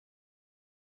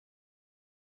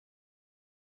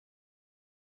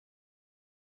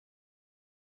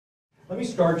Let me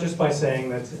start just by saying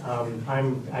that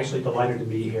I'm actually delighted to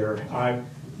be here. I've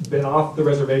been off the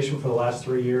reservation for the last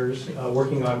 3 years,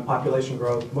 working on population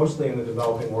growth, mostly in the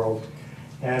developing world.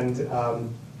 And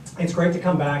it's great to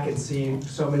come back and see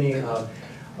so many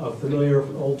old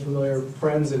familiar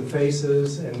friends and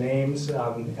faces and names,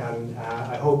 and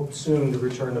I hope soon to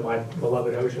return to my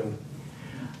beloved ocean.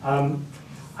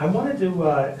 I wanted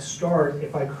to start,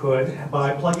 if I could,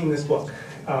 by plugging this book,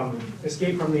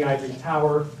 Escape from the Ivory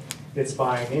Tower. It's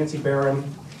by Nancy Barron.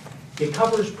 It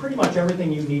covers pretty much everything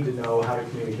you need to know how to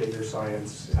communicate your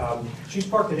science. She's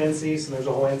parked at NCEAS, and there's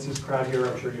a whole NCEAS crowd here,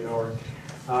 I'm sure you know her.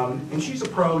 And she's a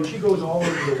pro, and she goes all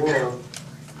over the world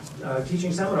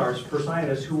teaching seminars for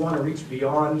scientists who want to reach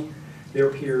beyond their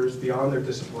peers, beyond their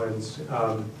disciplines,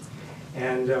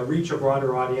 and reach a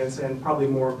broader audience, and probably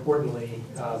more importantly,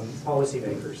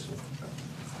 policymakers.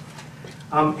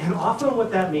 And often what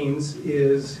that means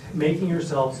is making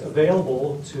yourselves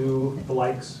available to the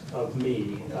likes of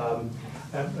me.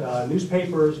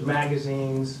 Newspapers,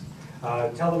 magazines,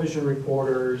 television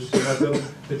reporters, the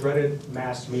dreaded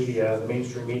mass media, the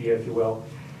mainstream media, if you will.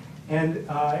 And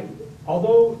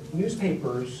although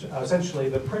newspapers, essentially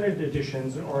the printed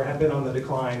editions, have been on the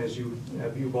decline, as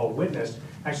you've all witnessed,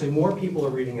 actually more people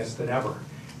are reading us than ever.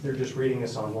 They're just reading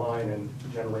us online and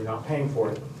generally not paying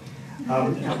for it.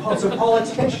 So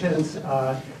politicians,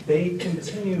 they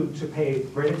continue to pay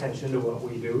great attention to what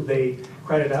we do. They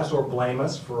credit us or blame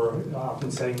us for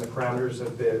often setting the parameters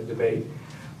of the debate.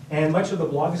 And much of the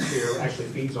blogosphere actually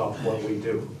feeds off what we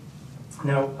do.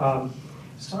 Now,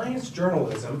 science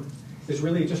journalism is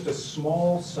really just a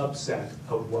small subset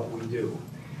of what we do.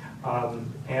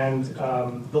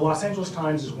 The Los Angeles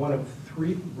Times is one of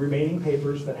 3 remaining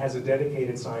papers that has a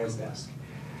dedicated science desk.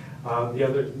 The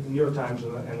other, New York Times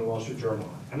and the Wall Street Journal,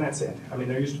 and that's it. I mean,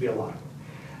 there used to be a lot.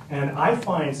 And I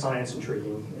find science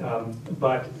intriguing,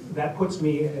 but that puts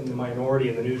me in the minority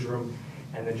in the newsroom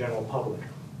and the general public.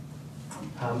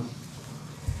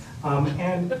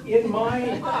 And in my,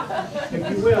 if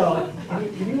you will,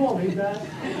 can you all read that?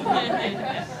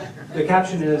 The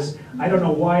caption is, I don't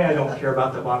know why I don't care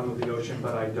about the bottom of the ocean,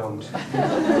 but I don't.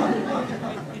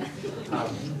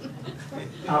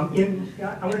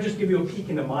 I want to just give you a peek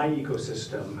into my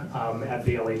ecosystem at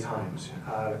the LA Times.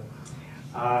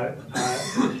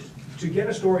 To get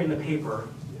a story in the paper,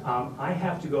 I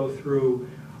have to go through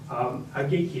a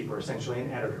gatekeeper, essentially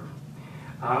an editor.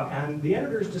 And the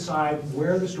editors decide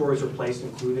where the stories are placed,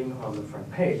 including on the front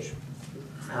page.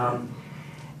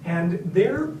 And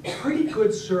they're pretty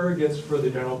good surrogates for the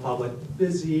general public,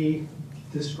 busy,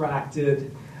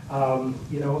 distracted.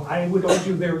 I would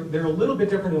argue they're a little bit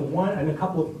different in a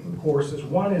couple of courses.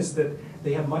 One is that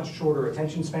they have much shorter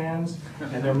attention spans,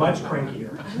 and they're much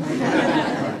crankier.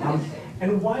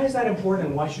 And why is that important,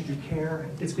 and why should you care?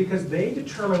 It's because they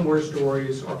determine where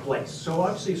stories are placed. So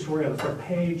obviously a story on the front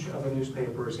page of a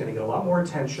newspaper is going to get a lot more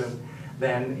attention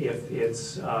than if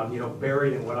it's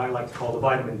buried in what I like to call the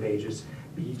vitamin pages.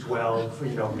 B12,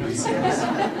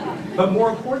 B6. But more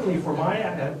importantly, from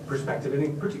my perspective,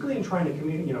 and particularly in trying to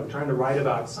communicate, trying to write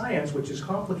about science, which is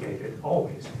complicated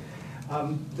always,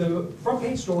 the front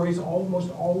page stories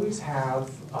almost always have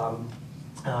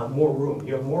more room.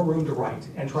 You have more room to write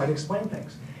and try to explain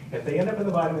things. If they end up in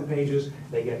the vitamin pages,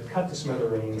 they get cut to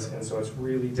smithereens, and so it's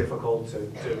really difficult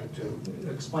to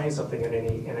explain something in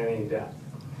any depth.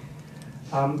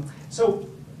 So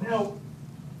now,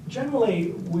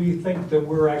 generally, we think that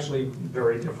we're actually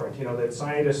very different, that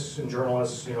scientists and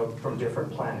journalists, from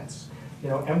different planets,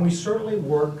 and we certainly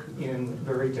work in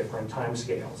very different time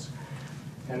scales.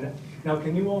 And now,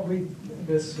 can you all read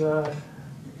this,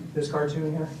 this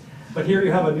cartoon here? But here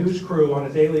you have a news crew on a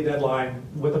daily deadline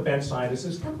with a bench scientist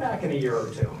who's come back in a year or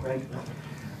 2, right?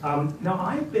 Now,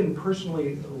 I've been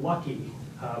personally lucky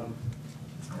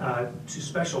to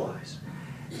specialize.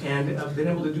 And I've been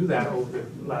able to do that over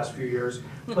the last few years.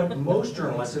 But most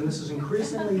journalists, and this is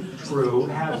increasingly true,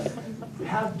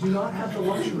 do not have the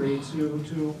luxury to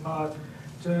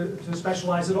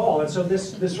specialize at all. And so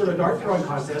this sort of dart throwing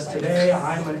contest, today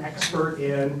I'm an expert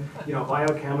in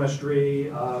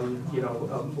biochemistry,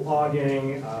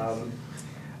 blogging,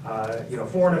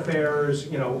 foreign affairs,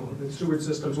 sewage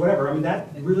systems, whatever. I mean,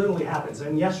 that literally happens.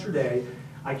 And yesterday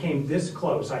I came this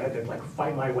close. I had to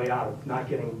fight my way out of not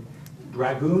getting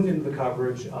dragooned into the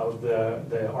coverage of the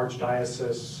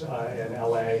Archdiocese in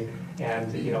LA,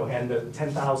 and the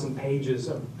 10,000 pages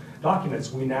of documents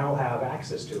we now have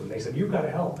access to. And they said, "You've got to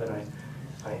help." And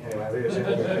anyway, I was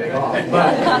able to pay off.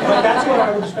 But that's what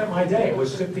I would spend my day,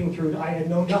 was sifting through. I had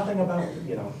known nothing about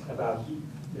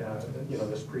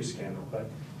this pre-scandal. But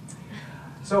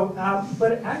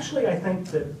actually, I think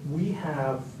that we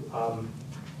have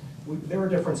there are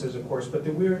differences, of course, but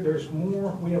we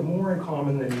have more in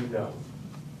common than you know.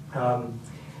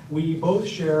 We both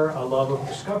share a love of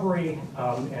discovery,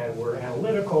 and we're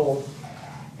analytical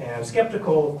and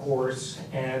skeptical, of course,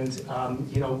 and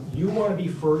you want to be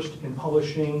first in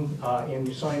publishing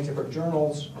in scientific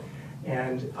journals,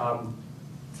 and of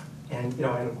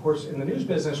course, in the news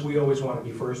business, we always want to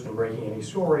be first in breaking any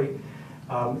story.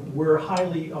 We're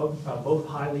both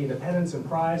highly independent and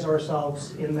prize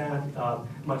ourselves in that,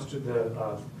 much to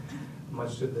the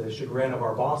chagrin of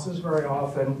our bosses very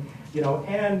often.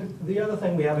 And the other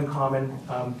thing we have in common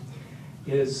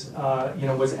was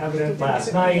evident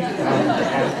last night,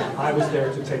 and I was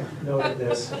there to take note of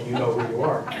this, and you know who you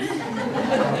are.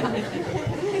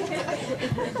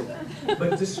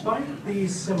 But despite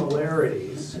these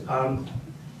similarities,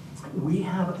 we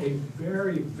have a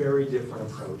very, very different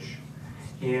approach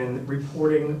in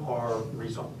reporting our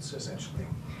results, essentially,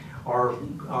 our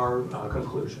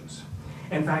conclusions.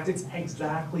 In fact, it's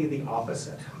exactly the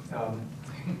opposite.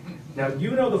 Now,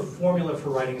 you know the formula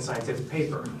for writing a scientific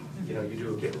paper.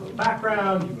 You give a little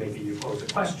background, maybe you pose a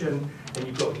question, and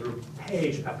you go through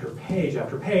page after page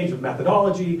after page of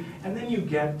methodology, and then you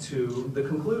get to the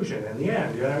conclusion and the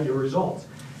end, your results.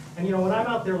 And when I'm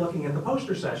out there looking at the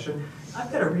poster session,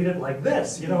 I've got to read it like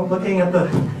this, looking at the,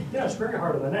 it's very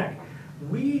hard on the neck.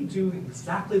 We do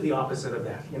exactly the opposite of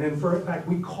that. And in fact,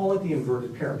 we call it the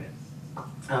inverted pyramid.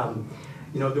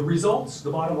 The results,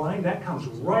 the bottom line, that comes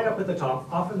right up at the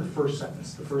top, often the first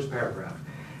sentence, the first paragraph.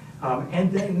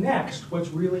 And then next, what's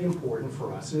really important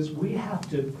for us is we have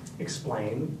to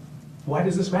explain, why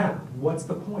does this matter? What's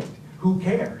the point? Who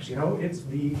cares? It's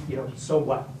the, so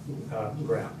what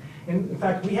graph. And in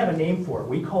fact, we have a name for it.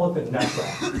 We call it the nut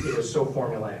graph. It is so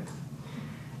formulaic.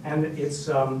 And it's,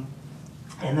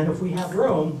 and then if we have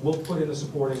room, we'll put in the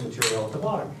supporting material at the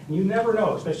bottom. And you never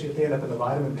know, especially if they end up in the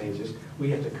vitamin pages,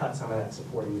 we have to cut some of that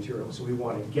supporting material. So we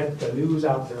want to get the news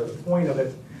out there, the point of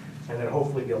it, and then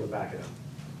hopefully be able to back it up.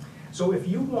 So if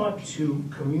you want to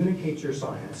communicate your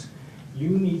science, you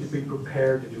need to be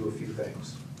prepared to do a few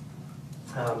things.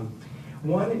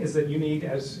 One is that you need,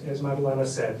 as Madalena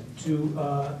said, to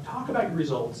talk about your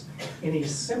results in a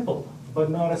simple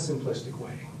but not a simplistic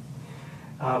way.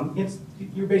 It's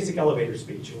your basic elevator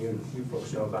speech, and you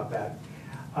folks know about that.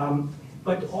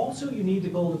 But also you need to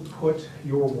be able to put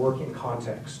your work in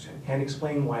context and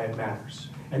explain why it matters.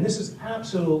 And this is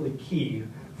absolutely key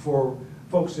for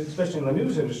folks, especially in the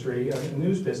news industry, the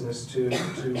news business, to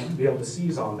be able to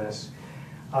seize on this.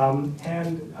 And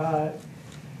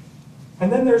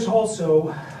then there's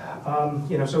also,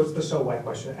 so it's the so what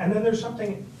question. And then there's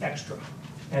something extra.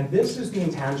 And this is the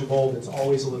intangible that's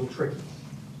always a little tricky.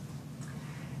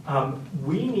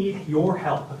 We need your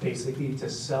help, basically, to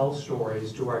sell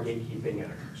stories to our gatekeeping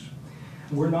editors.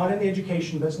 We're not in the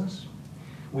education business.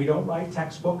 We don't write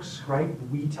textbooks, right?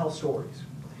 We tell stories.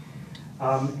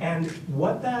 And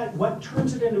what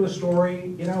turns it into a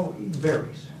story,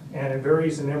 varies. And it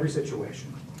varies in every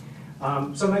situation.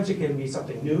 Sometimes it can be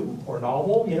something new or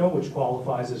novel, which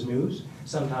qualifies as news.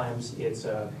 Sometimes it's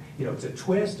a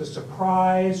twist, a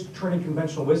surprise, turning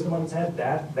conventional wisdom on its head.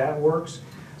 That works.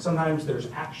 Sometimes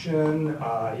there's action,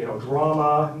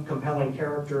 drama, compelling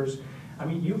characters. I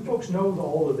mean, you folks know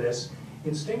all of this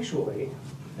instinctually,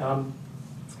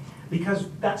 because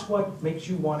that's what makes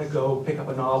you want to go pick up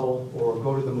a novel or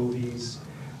go to the movies,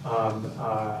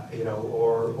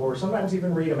 or sometimes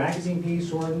even read a magazine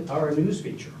piece or a news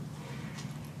feature.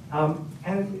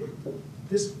 And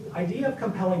this idea of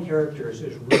compelling characters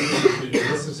is really key.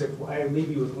 This is, if I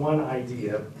leave you with one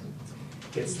idea,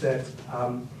 it's that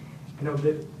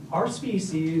that our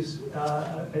species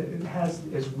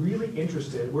is really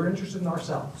interested. We're interested in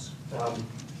ourselves.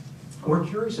 We're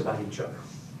curious about each other.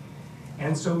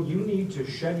 And so you need to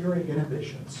shed your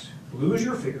inhibitions, lose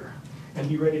your fear, and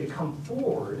be ready to come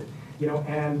forward,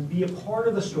 and be a part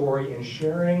of the story and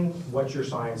sharing what your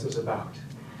science is about.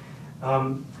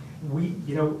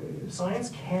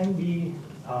 Science can be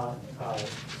dull,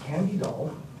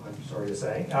 I'm sorry to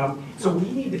say. So we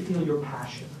need to feel your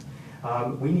passion.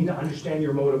 We need to understand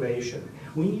your motivation.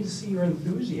 We need to see your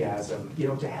enthusiasm,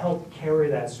 to help carry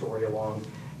that story along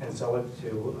and sell it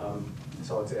to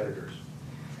editors.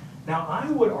 Now, I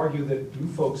would argue that you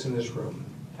folks in this room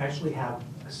actually have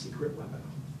a secret weapon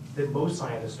that most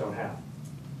scientists don't have.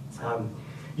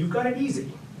 You've got it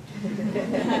easy.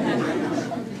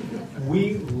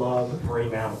 We love marine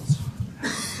mammals.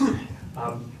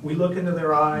 We look into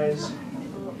their eyes.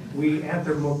 We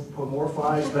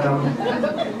anthropomorphize them.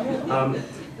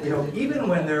 Even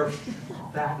when they're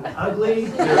fat and ugly,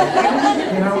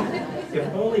 they're cute,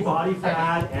 if only body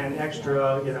fat and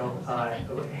extra,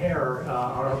 hair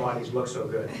on our bodies look so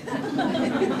good.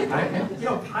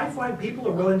 I find people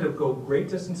are willing to go great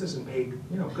distances and pay,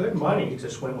 good money to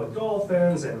swim with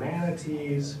dolphins and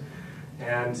manatees,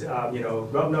 and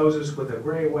rub noses with a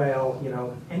gray whale,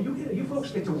 and you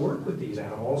folks get to work with these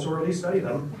animals, or at least study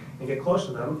them and get close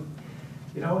to them.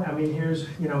 Here's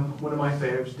one of my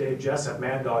favorites, Dave Jessup,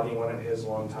 mad dogging one of his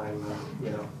longtime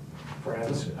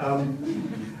friends.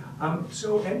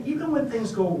 And even when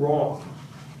things go wrong,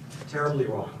 terribly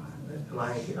wrong,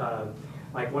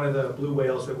 like one of the blue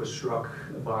whales that was struck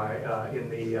by I'm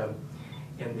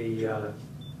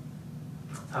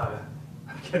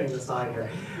getting the sign here,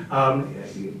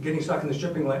 getting stuck in the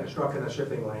shipping lane, struck in a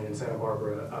shipping lane in Santa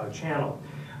Barbara Channel.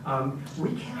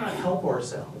 We cannot help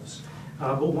ourselves,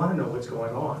 but want to know what's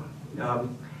going on.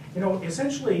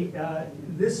 Essentially,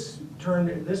 this turned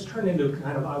into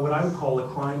kind of what I would call a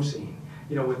crime scene,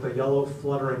 with the yellow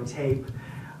fluttering tape,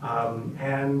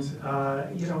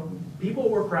 people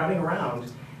were crowding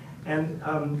around. And,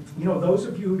 those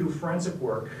of you who do forensic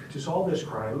work to solve this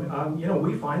crime,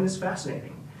 we find this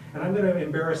fascinating. And I'm going to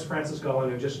embarrass Frances Gullen,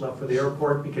 who just left for the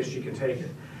airport because she can take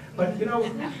it. But,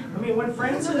 when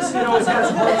Frances, has had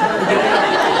some hard time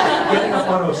getting up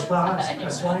on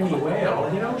a slimy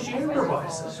whale, she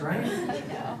improvises, right?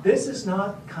 This is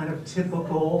not kind of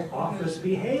typical office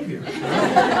behavior.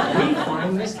 We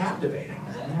find this captivating.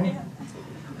 Right?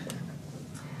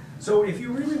 So if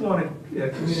you really want to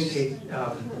communicate,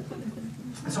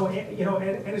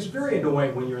 and it's very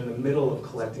annoying when you're in the middle of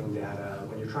collecting data,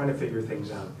 when you're trying to figure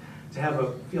things out,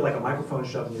 to feel like a microphone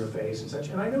shoved in your face and such.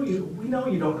 And we know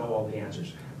you don't know all the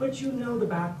answers, but you know the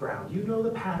background, you know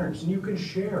the patterns, and you can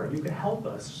share, you can help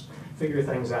us figure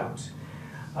things out.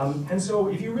 And so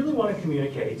if you really want to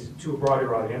communicate to a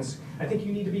broader audience, I think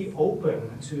you need to be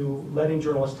open to letting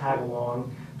journalists tag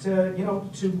along, to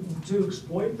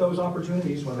exploit those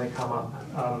opportunities when they come up,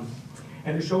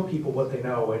 and to show people what they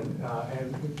know and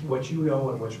what you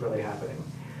know and what's really happening.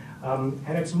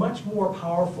 And it's much more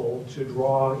powerful to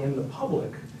draw in the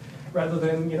public rather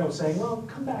than saying, well,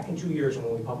 come back in 2 years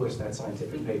when we publish that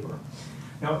scientific paper.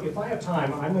 Now, if I have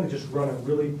time, I'm going to just run a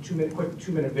really quick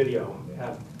two-minute video.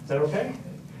 Is that okay?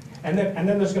 And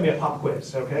then there's going to be a pop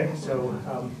quiz, okay? So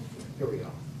here we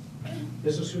go.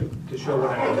 This is to show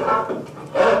what I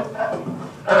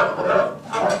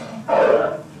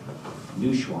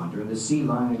New Schwander, the sea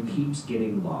lion, keeps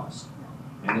getting lost,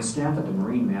 and the staff at the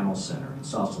Marine Mammal Center in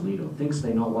Sausalito thinks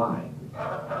they know why.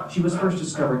 She was first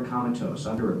discovered comatose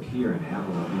under a pier in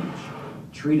Avila Beach.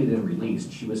 Treated and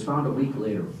released, she was found a week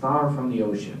later far from the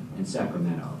ocean in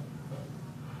Sacramento.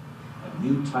 A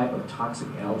new type of toxic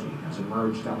algae has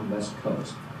emerged on the West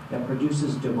Coast that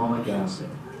produces domoic acid.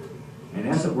 And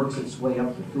as it works its way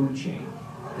up the food chain,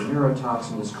 the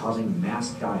neurotoxin is causing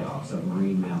mass die-offs of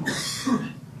marine mammals.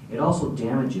 It also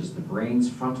damages the brain's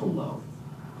frontal lobe,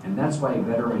 and that's why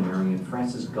veterinarian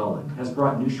Frances Gullen has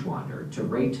brought New Schwander to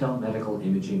Raytel Medical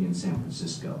Imaging in San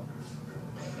Francisco.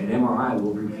 An MRI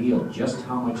will reveal just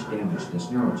how much damage this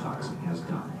neurotoxin has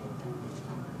done.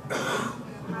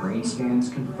 The brain scans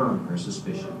confirm her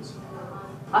suspicions.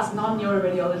 Us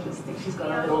non-neuroradiologists think she's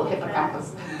got a little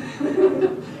hippocampus.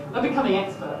 We're becoming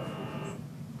experts.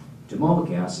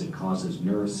 Domoic acid causes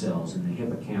nerve cells in the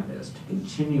hippocampus to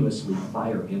continuously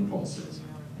fire impulses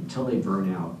until they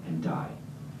burn out and die.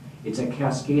 It's a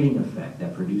cascading effect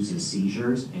that produces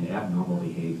seizures and abnormal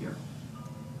behavior.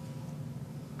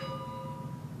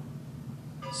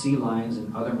 Sea lions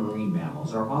and other marine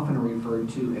mammals are often referred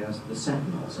to as the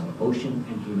sentinels of ocean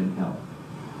and human health.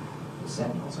 The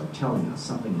sentinels are telling us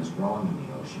something is wrong in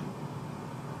the ocean.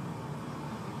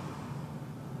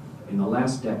 In the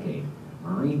last decade,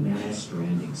 marine mammal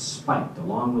stranding spiked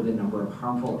along with a number of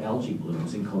harmful algae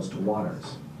blooms in coastal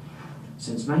waters.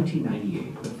 Since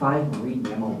 1998, the 5 marine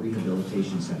mammal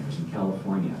rehabilitation centers in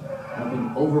California have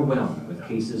been overwhelmed with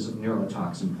cases of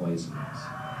neurotoxin poisonings.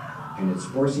 And it's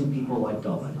forcing people like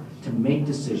Gullen to make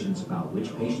decisions about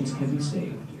which patients can be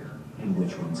saved and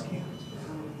which ones can't.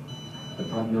 The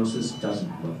prognosis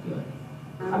doesn't look good.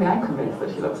 I mean, I'm convinced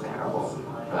that she looks terrible,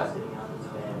 but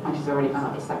and she's already gone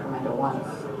up to Sacramento once.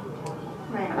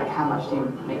 Right. Like, how much do you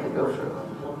make her go through?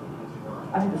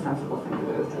 I think the sensible thing to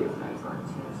do is to euthanize her.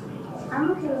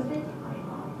 I'm okay with it.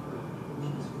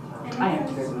 I am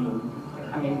too.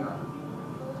 I mean,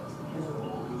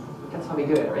 that's probably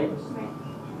good, right? Right.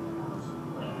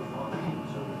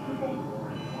 Okay.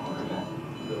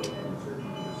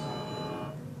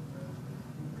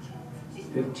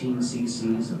 15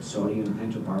 cc's of sodium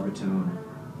pentobarbital,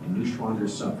 and New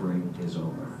Schwander's suffering is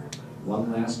over.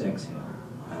 One last exhale.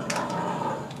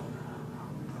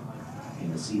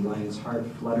 And the sea lion's heart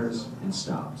flutters and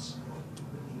stops.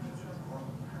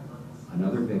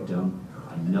 Another victim,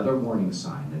 another warning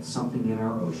sign that something in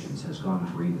our oceans has gone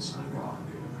grievously wrong.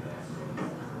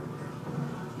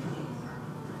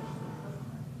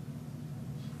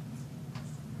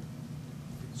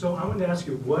 So I wanted to ask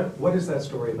you, what is that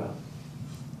story about?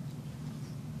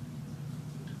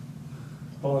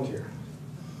 Volunteer.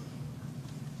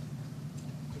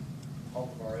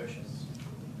 Health of our oceans.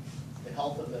 The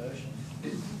health of the ocean.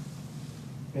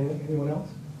 Anyone else?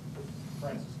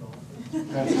 Francis Gall.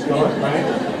 Francis Gall, right?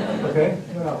 Okay,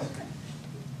 what else?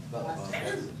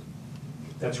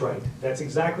 That's right. That's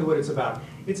exactly what it's about.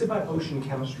 It's about ocean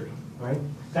chemistry, right?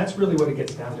 That's really what it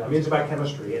gets down to. I mean, it's about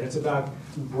chemistry, and it's about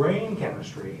brain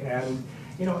chemistry, and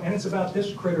and it's about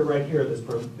this critter right here that's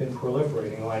been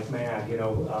proliferating like mad,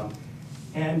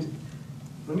 and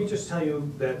let me just tell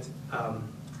you that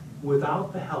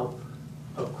without the help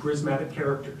of charismatic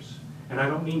characters, and I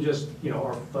don't mean just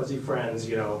our fuzzy friends,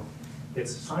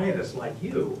 it's scientists like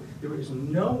you. There is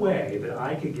no way that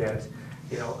I could get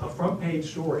a front page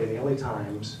story in the LA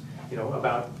Times,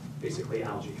 about basically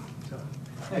algae. So,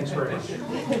 thanks very much.